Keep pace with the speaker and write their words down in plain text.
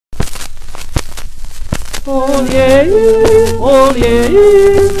Oh yeah, oh yeah,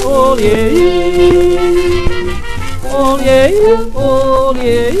 oh yeah, oh yeah, oh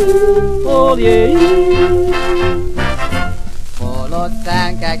yeah, oh yeah.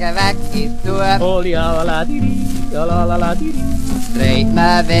 Volottaan kijken väkistua. Olja la diri, la la diri. Straight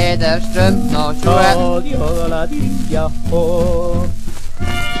mä vedän strömt no sjö. Olja la diri, ja ho.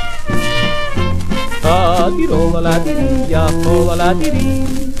 Adiro la diri, ja ho la diri.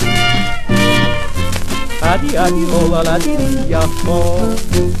 Adi la diri, ja ho.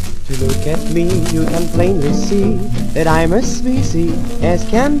 To look at me, you can plainly see that I'm as species as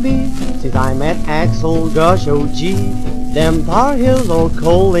can be. Since I met Axel, gosh, oh gee, them Tar Heels all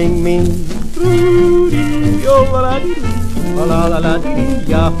calling me. Rudy, oh la diri, la la diri,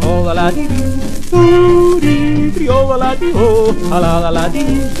 ya oh la diri. Rudy, oh la diri, oh la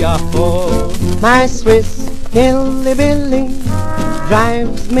diri, ya oh. My Swiss hillbilly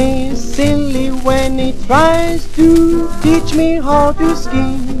drives me silly when he tries to teach me how to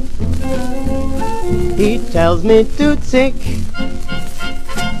ski. He tells me to tick,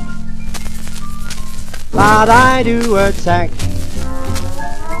 but I do attack.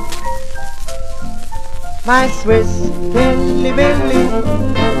 My Swiss hillbilly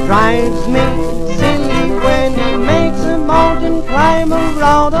drives me silly when he makes a mountain climber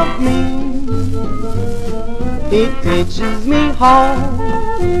out of me. He teaches me how,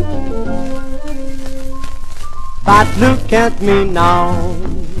 but look at me now.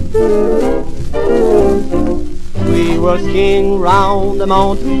 We were skiing round the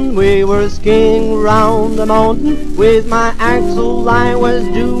mountain, we were skiing round the mountain. With my axle I was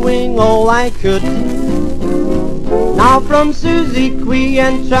doing all I could. Now from Susie Quee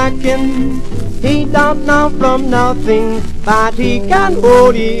and trucking, he don't know from nothing, but he can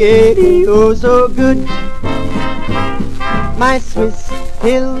oh-dee-eh-dee, oh so good. My Swiss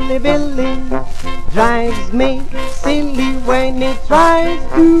hillbilly drives me silly when he tries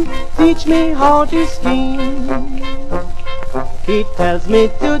to teach me how to ski. He tells me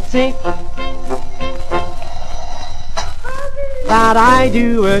to tick, but I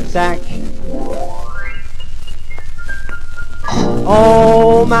do attack.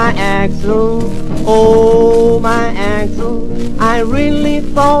 Oh my Axel, oh my Axel, I really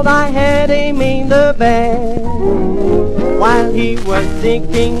thought I had him in the bag. While he was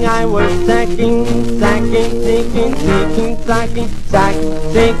thinking, I was sacking, ticking, sacking, sack,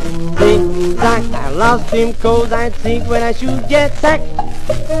 tick, tick, sack. I lost him 'cause I think when I should get sacked.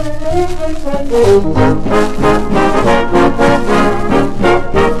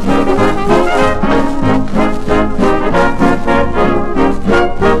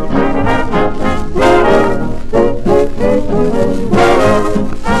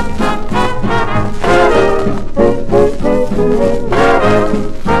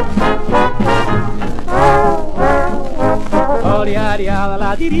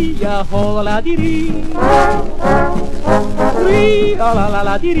 La diri, ya ho la diri. Ri,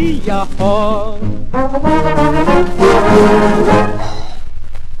 la diri, ya ho.